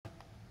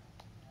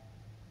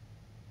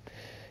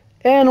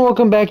And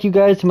welcome back, you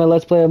guys, to my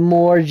Let's Play of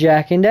more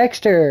Jak and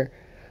Daxter.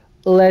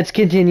 Let's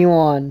continue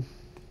on.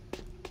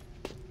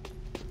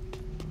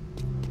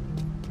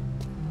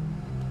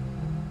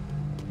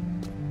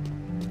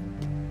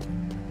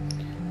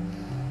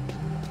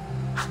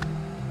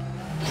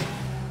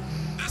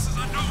 This is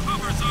a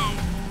no-hover zone.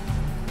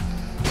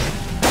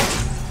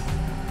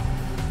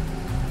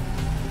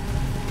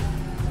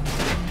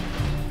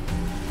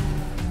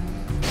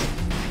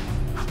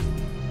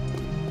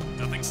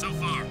 Nothing so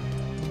far.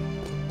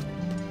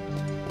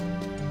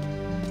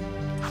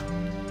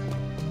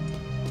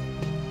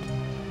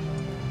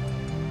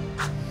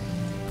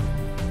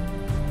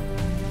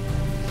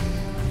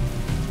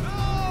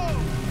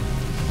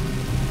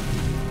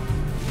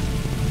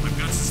 I've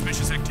got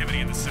suspicious activity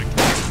in the sector.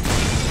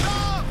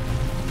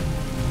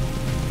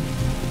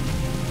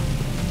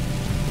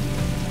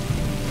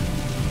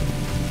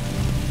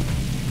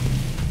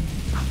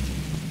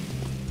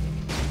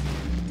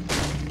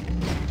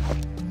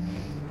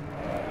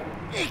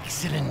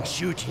 Excellent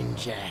shooting,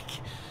 Jak.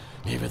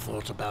 Ever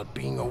thought about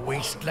being a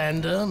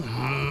wastelander?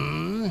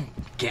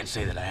 Can't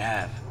say that I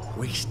have.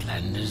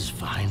 Wastelanders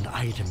find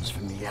items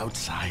from the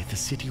outside the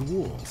city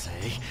walls,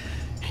 eh?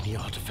 Any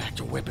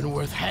artifact or weapon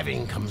worth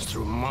having comes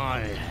through my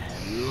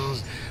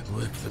hands.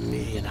 Work for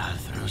me and I'll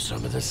throw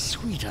some of the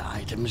sweeter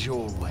items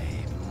your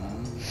way.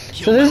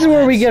 So this is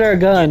where we get our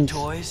guns.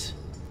 Toys?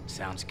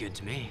 Sounds good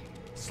to me.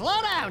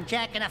 Slow down,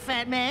 Jak and a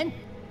fat man.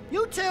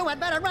 You two had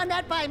better run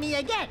that by me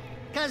again,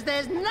 because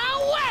there's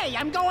no way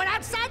I'm going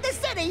outside the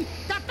city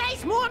to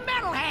face more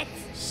metalheads.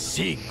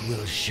 Sig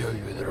will show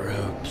you the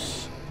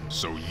ropes.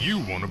 So you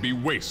want to be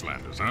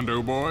wastelanders, huh,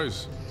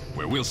 doughboys?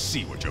 Well, we'll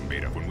see what you're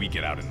made of when we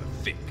get out in the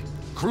thick.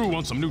 Crew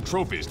wants some new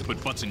trophies to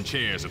put butts in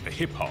chairs at the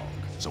hip hog,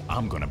 so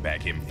I'm gonna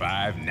bag him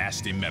 5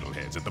 nasty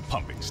metalheads at the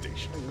pumping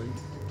station.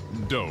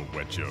 Don't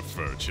wet your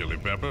fur, Chili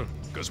Pepper,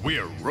 because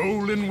we're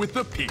rolling with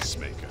the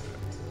Peacemaker.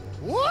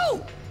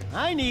 Woo!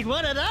 I need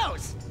one of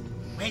those.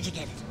 Where'd you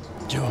get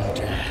it?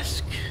 Don't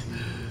ask.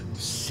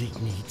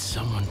 Sig needs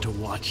someone to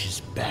watch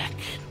his back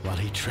while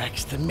he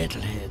tracks the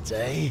metalheads,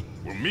 eh?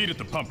 We'll meet at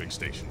the pumping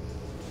station.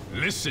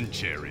 Listen,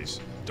 cherries,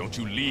 don't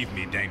you leave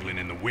me dangling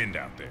in the wind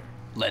out there.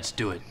 Let's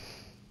do it.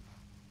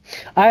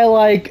 I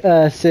like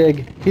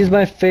Sig. He's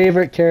my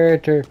favorite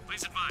character.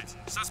 Please advise,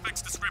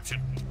 suspect's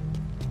description.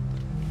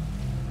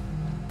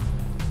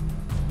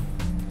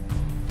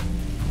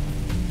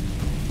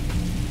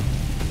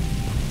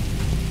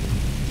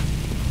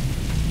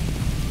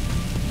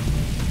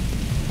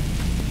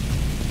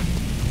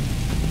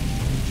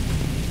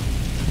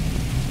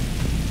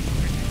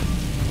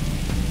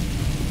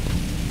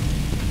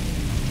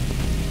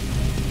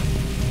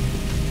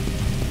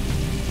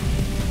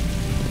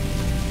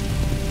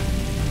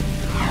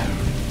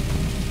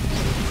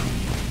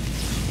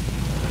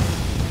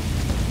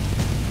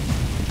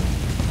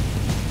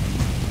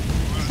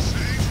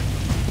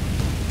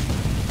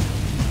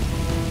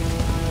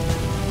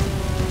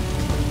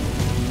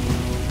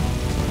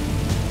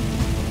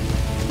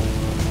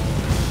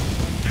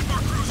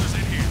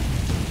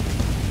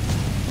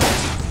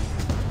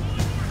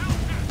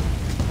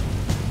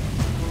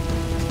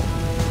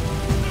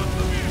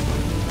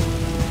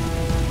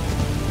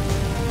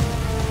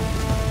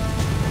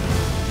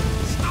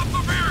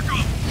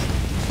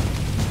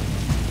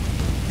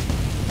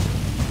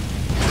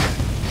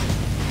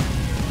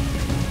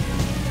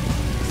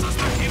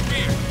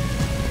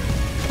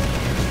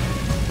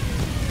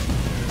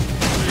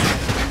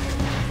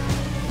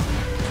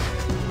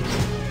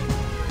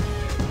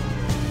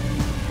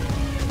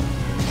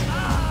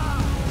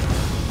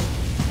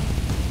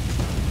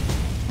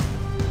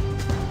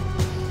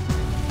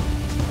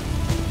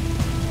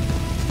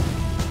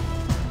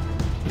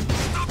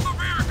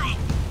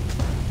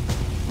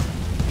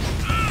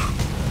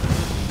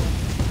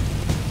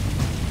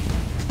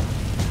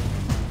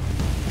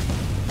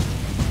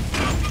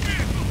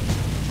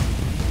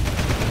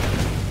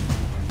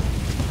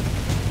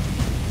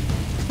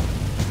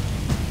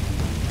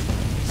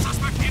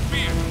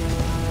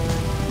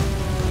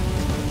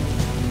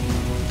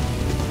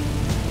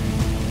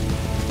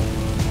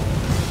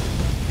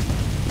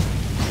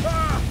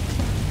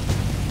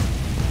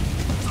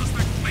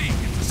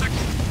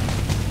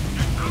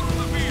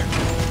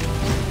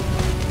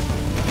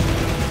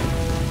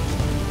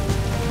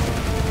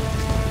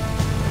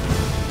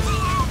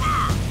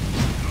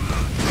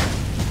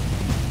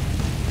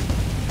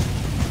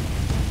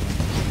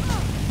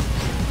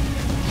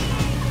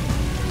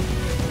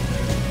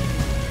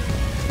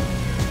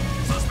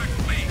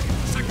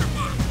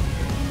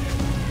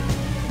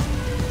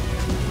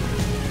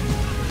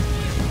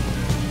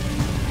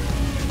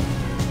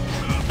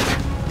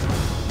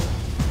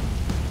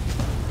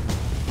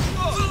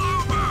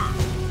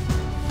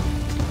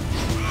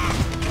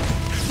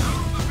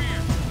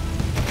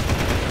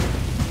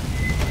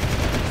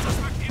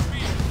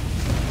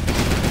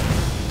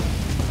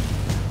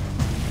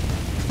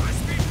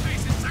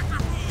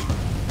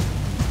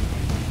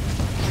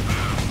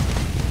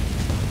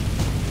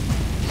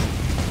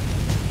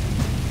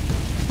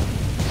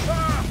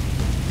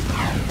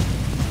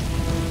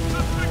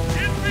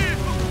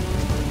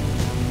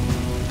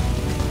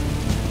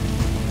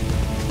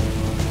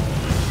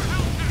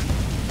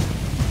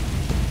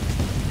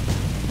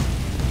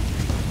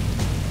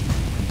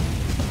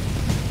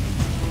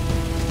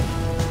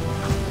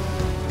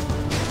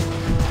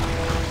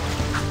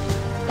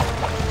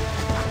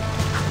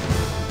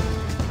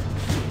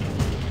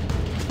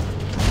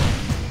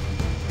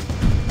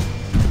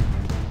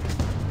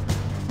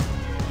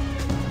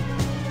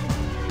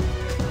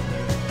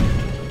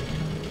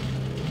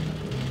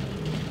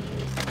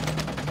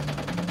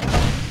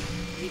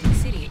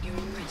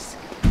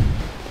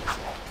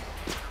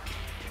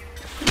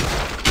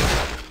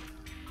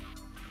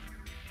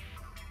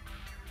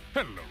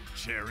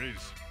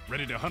 worries.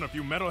 Ready to hunt a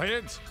few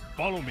metalheads?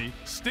 Follow me,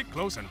 stick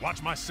close, and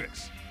watch my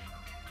six.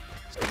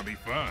 It's gonna be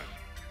fun.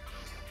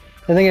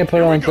 I think I put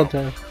it Here we on go.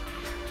 subtitles.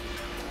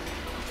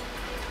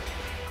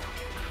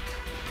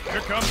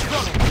 Here comes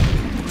trouble.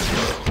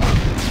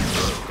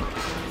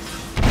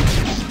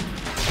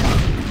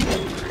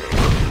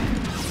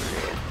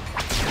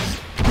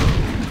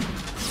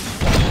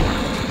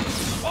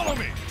 Follow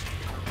me.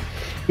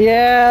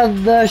 Yeah,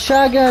 the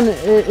shotgun,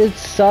 it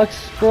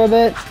sucks for a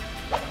bit.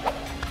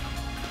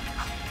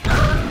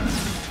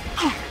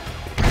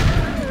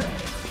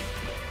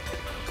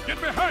 Get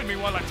behind me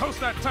while I toast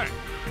that tank.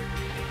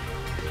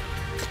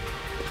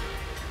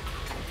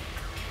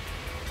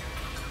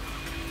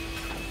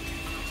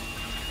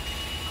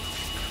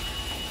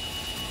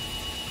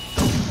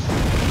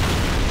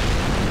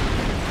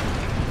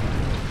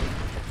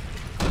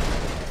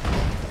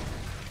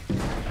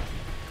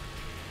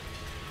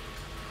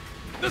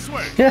 This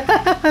way.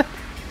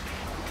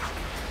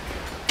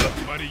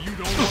 Buddy, you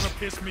don't want to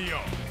piss me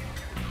off.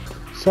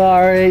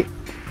 Sorry.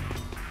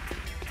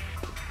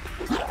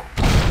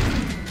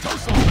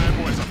 Toast those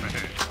bad boys up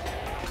ahead.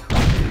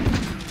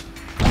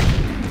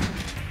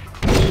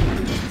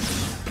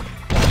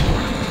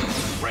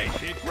 Great,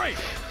 kid, great.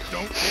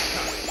 Don't get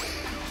caught.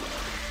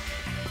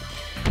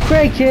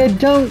 Great kid,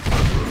 don't.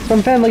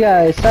 From Family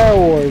Guy, Star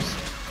Wars.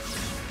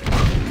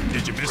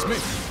 Did you miss me?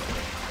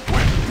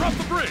 Quick, drop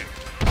the bridge.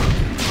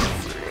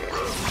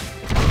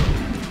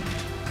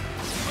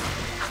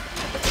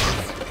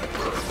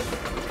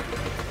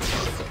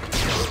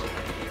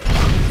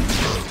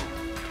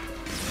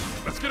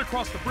 Let's get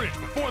across the bridge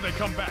before they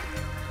come back.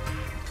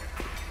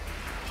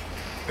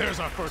 There's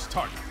our first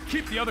target.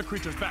 Keep the other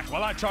creatures back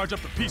while I charge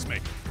up the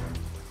Peacemaker.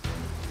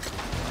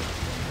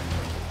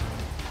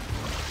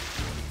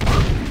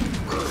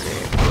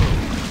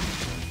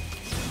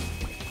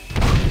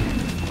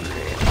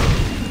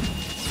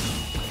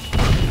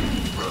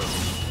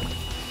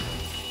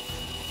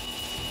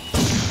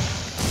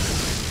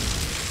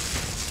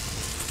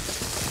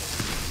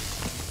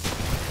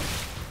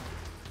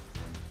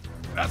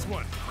 That's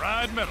one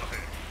fried metalhead.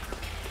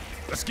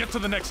 Let's get to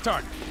the next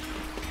target.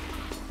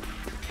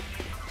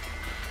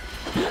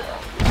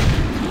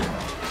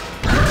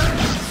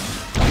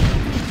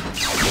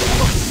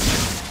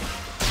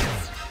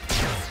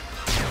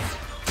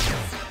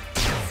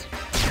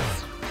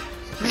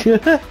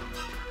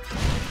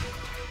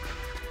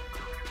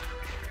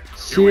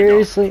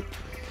 Seriously?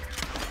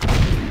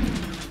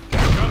 Here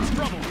comes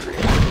trouble.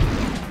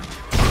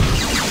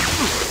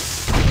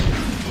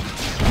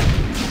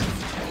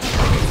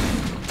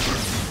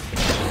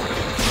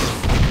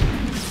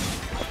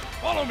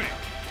 Follow me.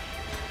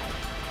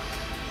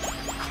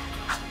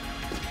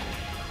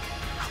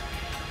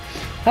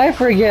 I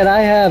forget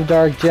I have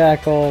Dark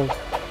Jackal.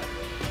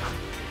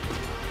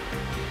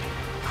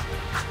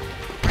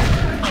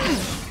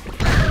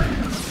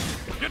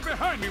 Get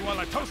behind me while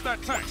I toast that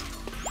tank.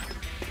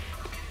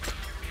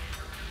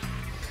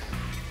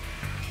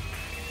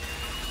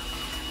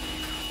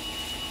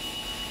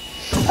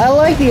 I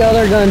like the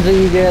other guns that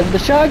you get. The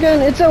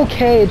shotgun, it's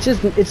okay. It's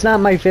just, it's not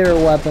my favorite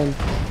weapon.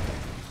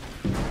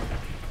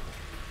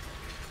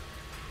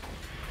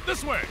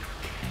 This way.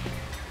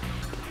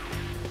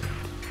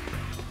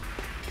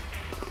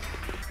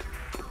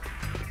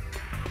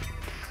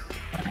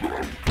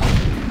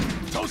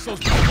 Toast those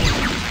bad boys.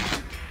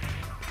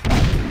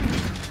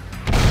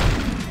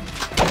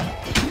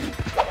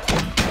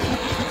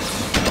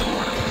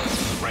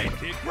 Great,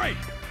 kid, great.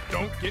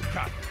 Don't get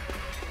caught.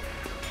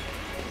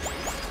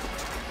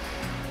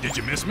 Did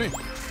you miss me?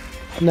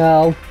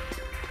 No.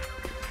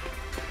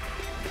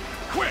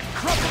 Quick,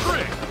 drop the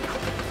bridge.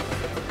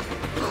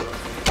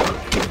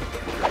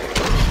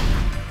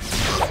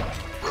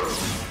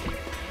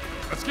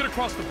 Let's get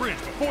across the bridge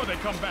before they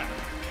come back.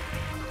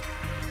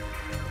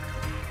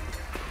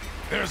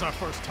 There's our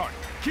first target.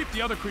 Keep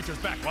the other creatures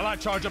back while I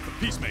charge up the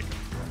Peacemaker.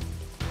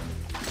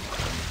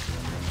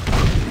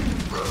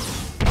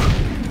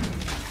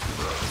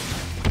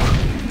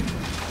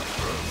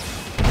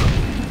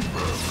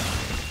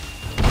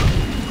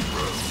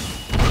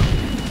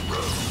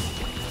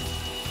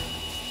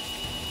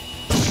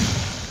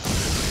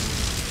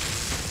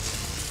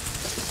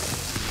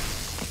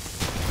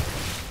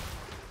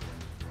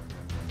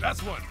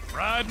 That's one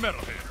fried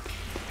metalhead.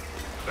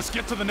 Let's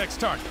get to the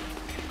next target.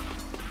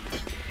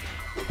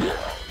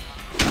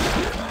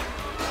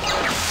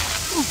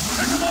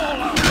 Take them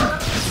all out.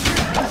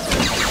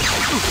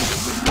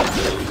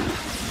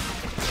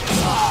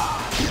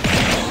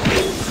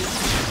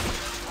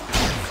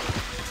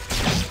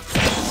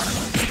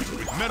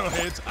 With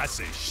metalheads, I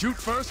say shoot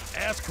first,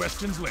 ask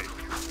questions later.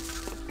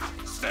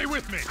 Stay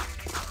with me.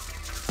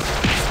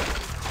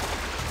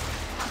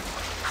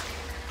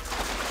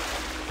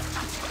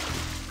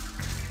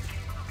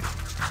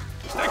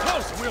 Stay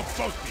close, or we'll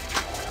both be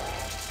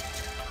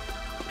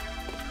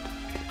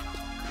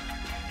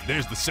dead.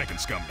 There's the second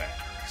scumbag,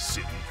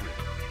 sitting pretty.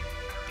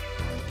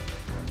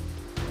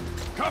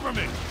 Cover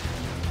me!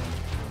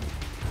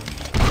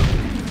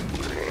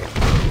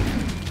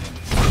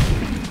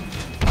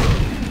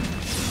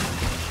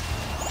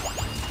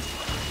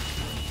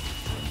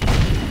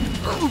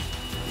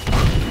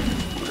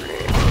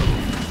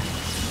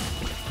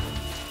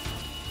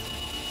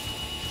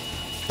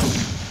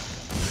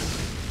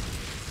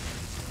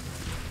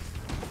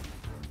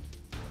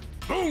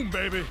 Boom,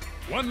 baby!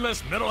 One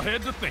less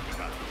metalhead to think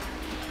about.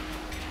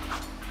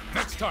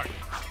 Next target.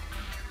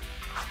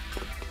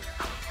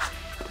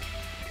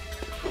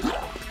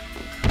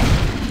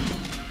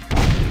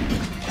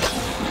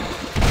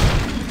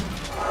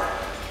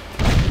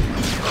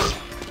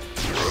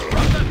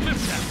 Run that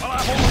lift cap while I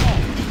hold them all.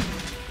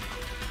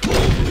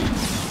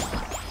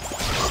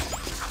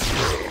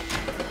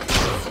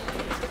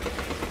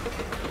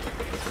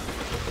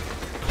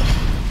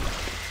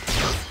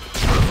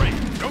 Great,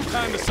 no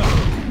time to suffer.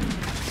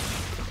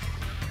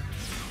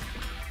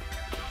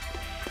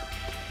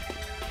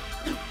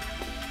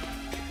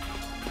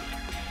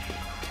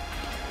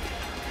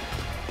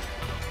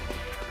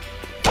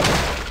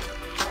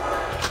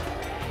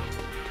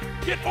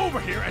 Get over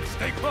here and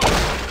stay close.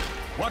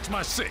 Watch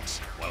my 6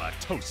 while I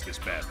toast this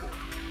bad boy.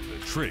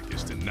 The trick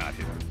is to not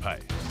hit the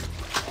pipes.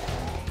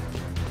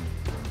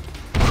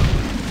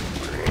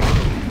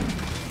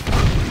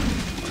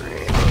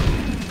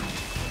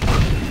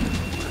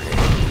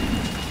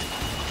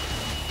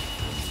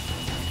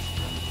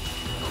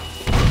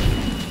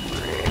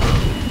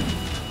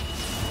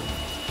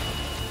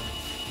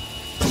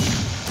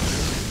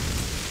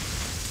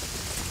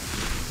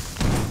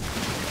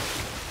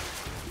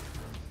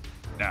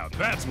 Now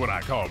that's what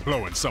I call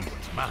blowing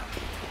someone's mind.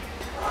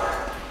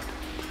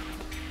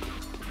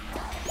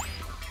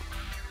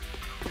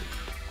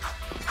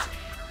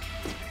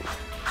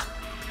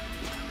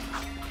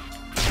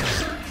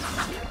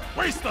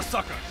 Waste the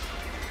sucker!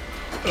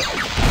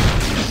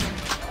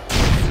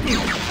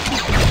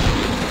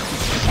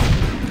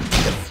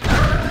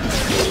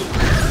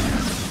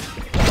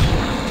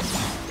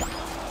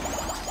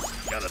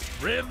 Gotta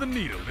thread the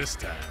needle this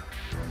time.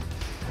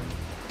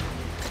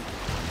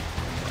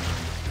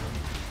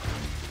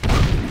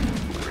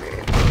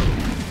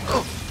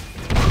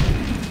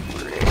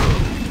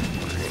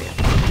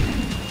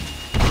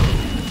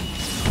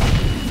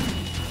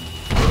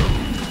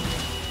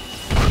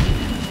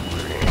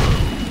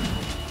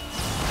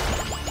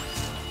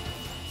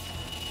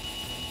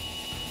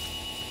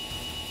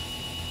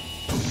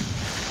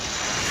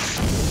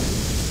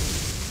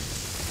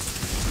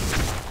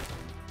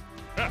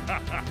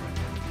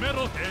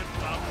 Metalhead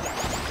top.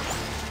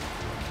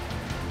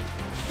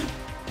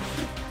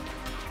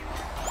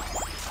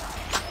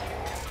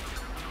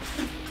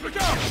 Look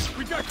out!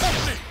 We got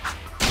company!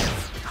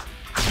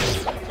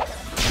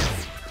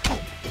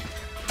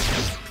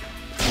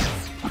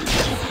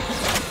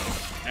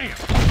 Damn!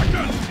 My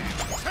gun's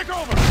jammed! Take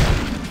over!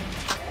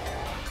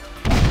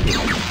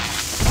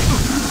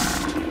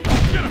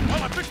 Get him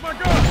while I fix my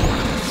gun!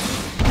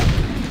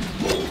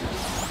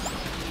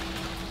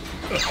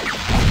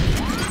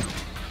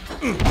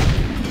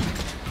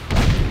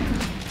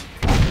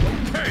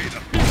 Okay,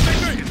 the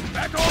peacemaker is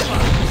back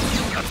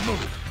online. Let's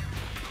move.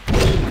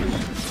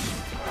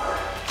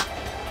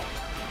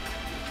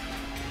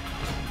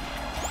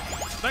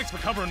 Thanks for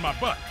covering my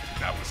butt.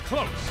 That was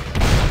close.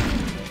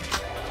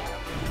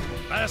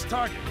 Last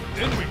target,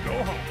 then we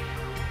go home.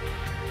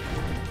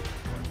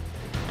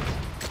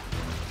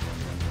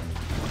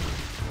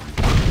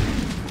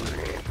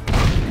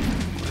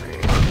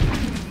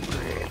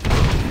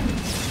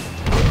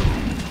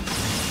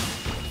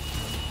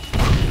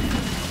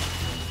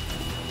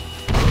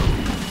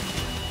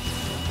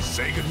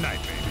 Say goodnight,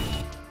 baby.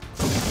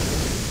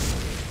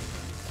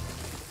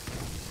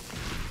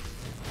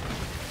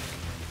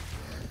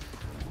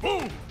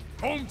 Boom!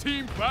 Home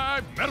team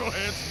 5,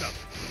 metalheads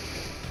nothing.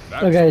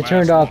 That's Okay, the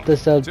turned last off the one.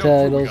 Tell crew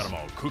subtitles. we got them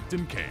all cooked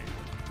and canned.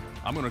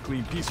 I'm gonna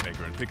clean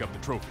Peacemaker and pick up the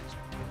trophies.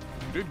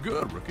 You did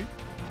good, rookie.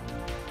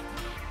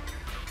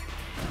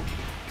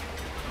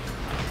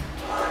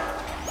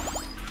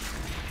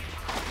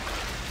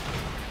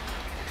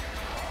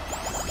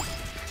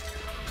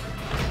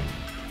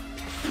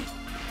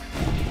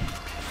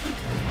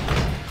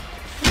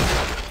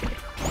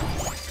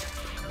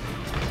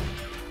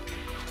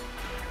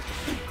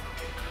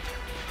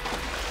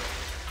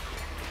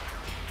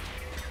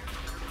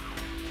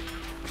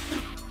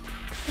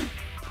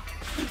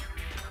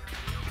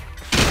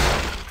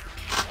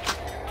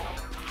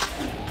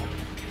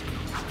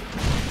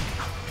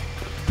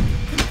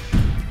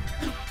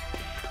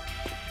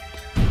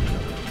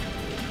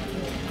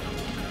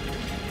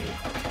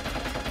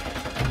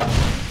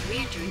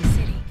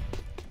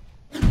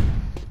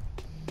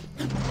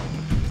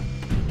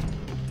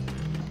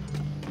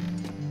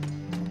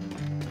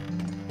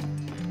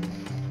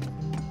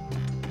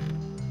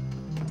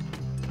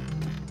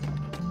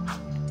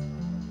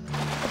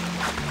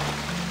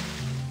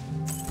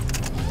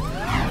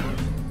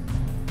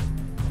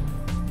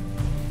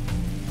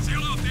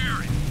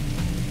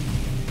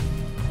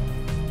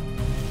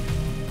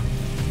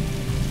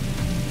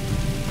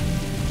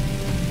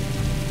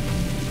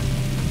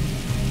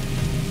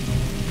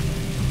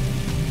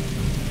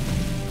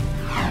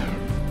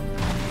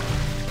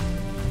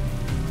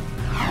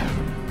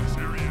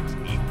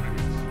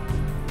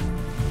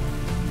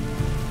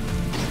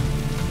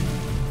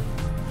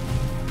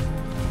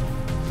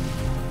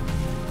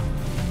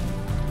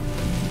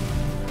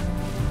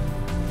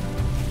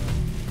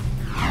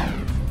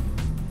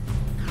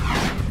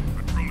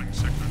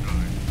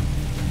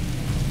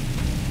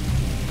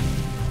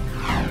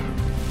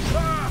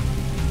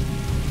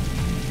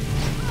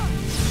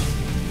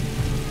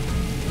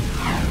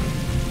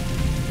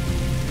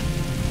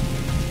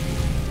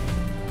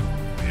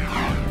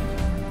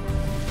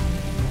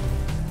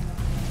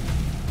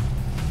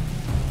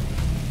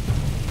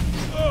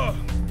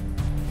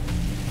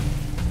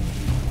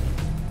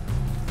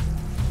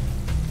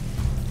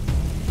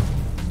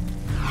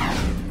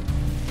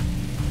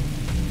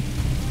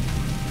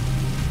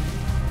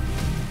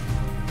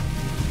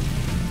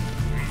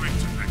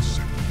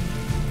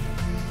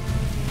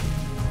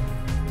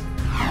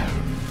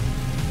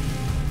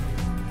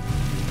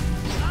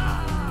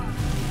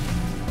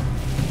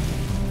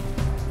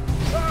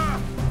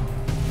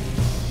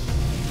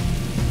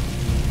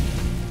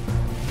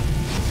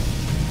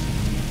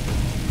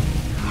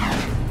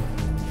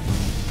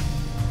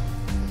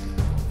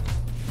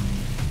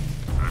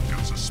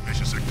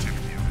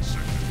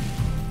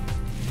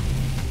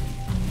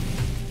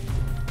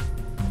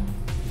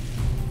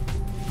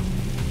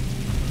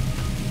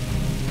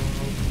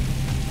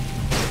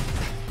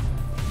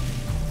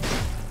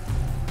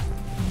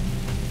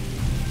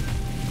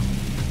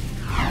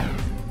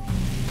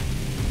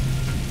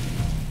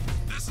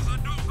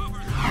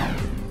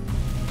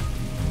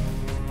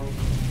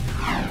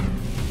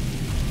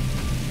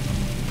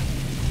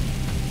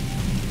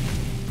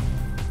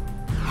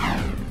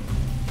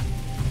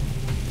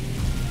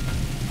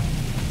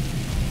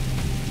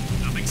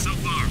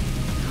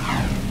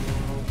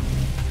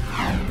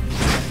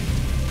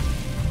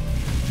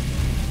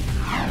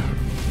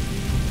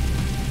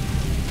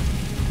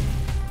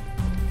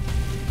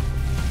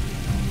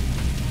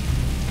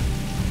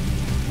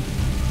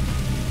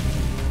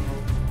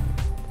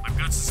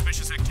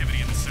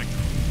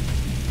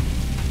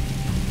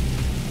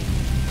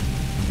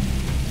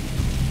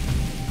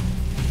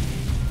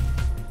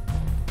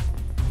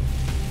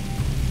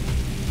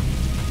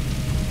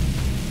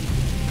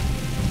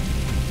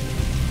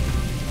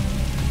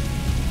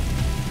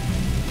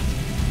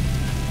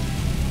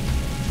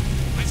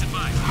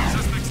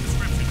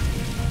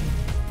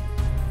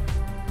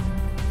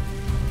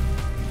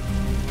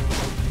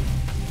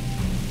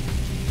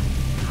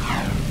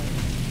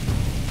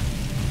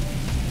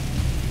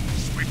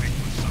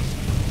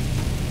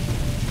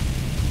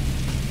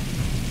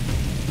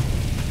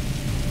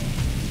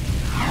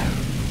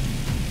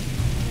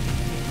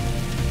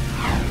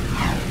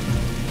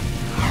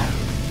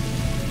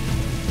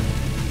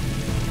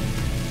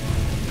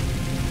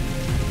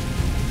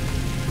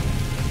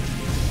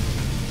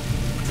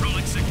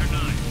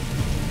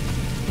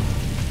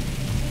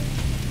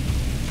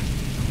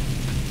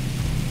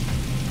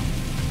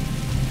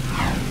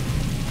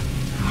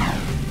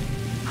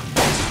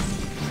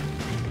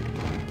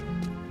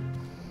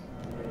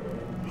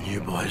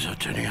 Sewers are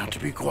turning out to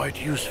be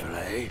quite useful,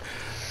 eh?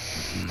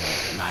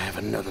 I have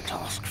another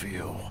task for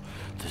you.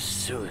 The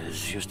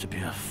sewers used to be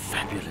a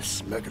fabulous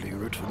smuggling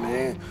route for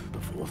me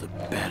before the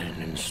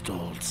Baron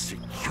installed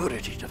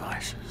security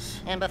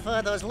devices. And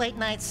before those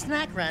late-night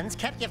snack runs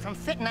kept you from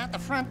fitting out the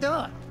front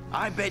door.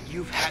 I bet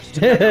you've hatched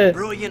another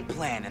brilliant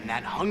plan in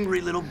that hungry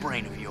little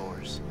brain of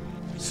yours.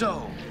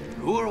 So,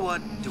 who or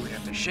what do we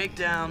have to shake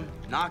down,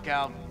 knock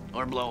out,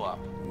 or blow up?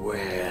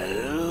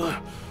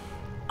 Well,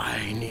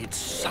 I need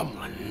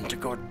someone to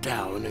go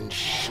down and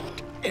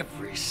shoot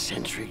every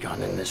sentry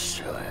gun in the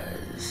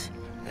sewers.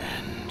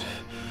 And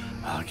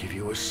I'll give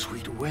you a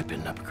sweet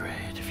weapon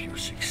upgrade if you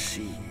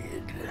succeed.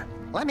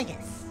 Let me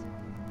guess.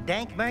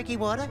 Dank murky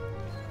water?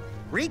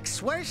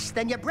 Reeks worse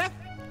than your breath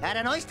at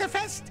an oyster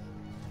fest?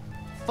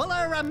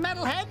 Fuller of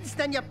metalheads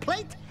than your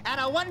plate at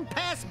a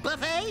one-pass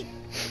buffet?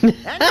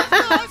 And of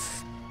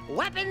course,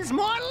 weapons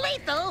more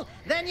lethal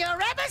than your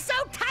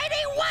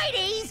ever-so-tiny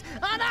whiteys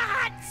on a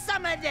hot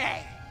summer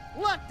day.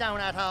 Look,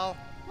 Donut Hole,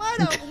 why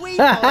don't we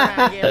go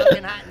around here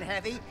looking hot and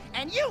heavy,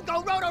 and you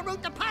go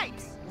roto-root the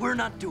pipes? We're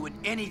not doing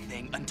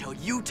anything until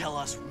you tell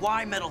us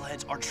why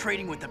metalheads are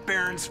trading with the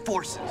Baron's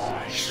forces.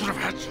 I should have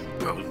had you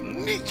both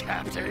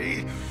kneecapped,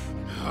 eh?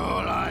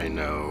 All I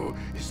know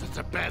is that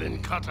the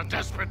Baron cut a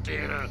desperate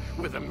deal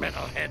with the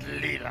metalhead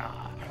leader.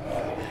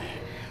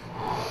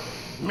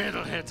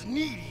 Metalheads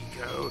need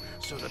ego,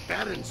 so the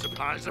Baron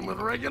supplies them with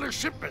regular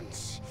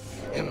shipments.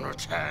 In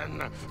return,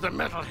 the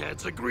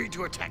metalheads agree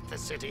to attack the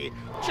city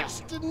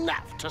just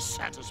enough to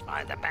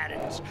satisfy the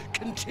Baron's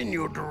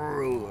continued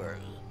rule.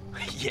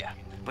 Yeah,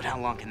 but how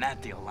long can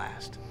that deal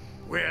last?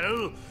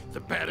 Well, the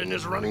Baron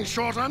is running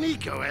short on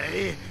eco,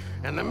 eh?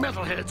 And the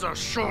metalheads are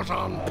short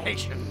on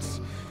patience.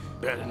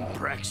 Baron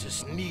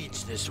Praxis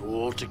needs this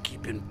wall to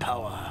keep in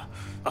power.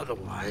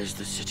 Otherwise,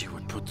 the city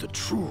would put the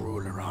true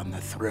ruler on the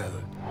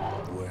throne,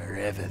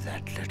 wherever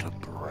that little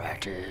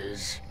brat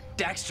is.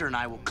 Daxter and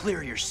I will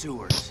clear your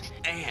sewers.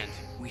 And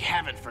we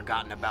haven't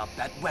forgotten about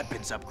that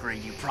weapons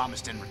upgrade you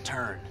promised in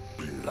return.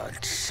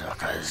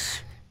 Bloodsuckers.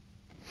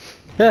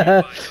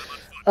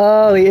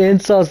 Oh, the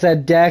insults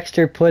that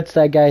Daxter puts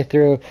that guy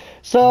through.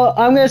 So,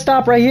 I'm gonna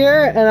stop right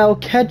here, and I'll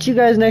catch you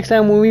guys next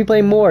time when we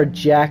play more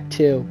Jak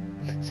II.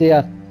 See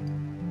ya.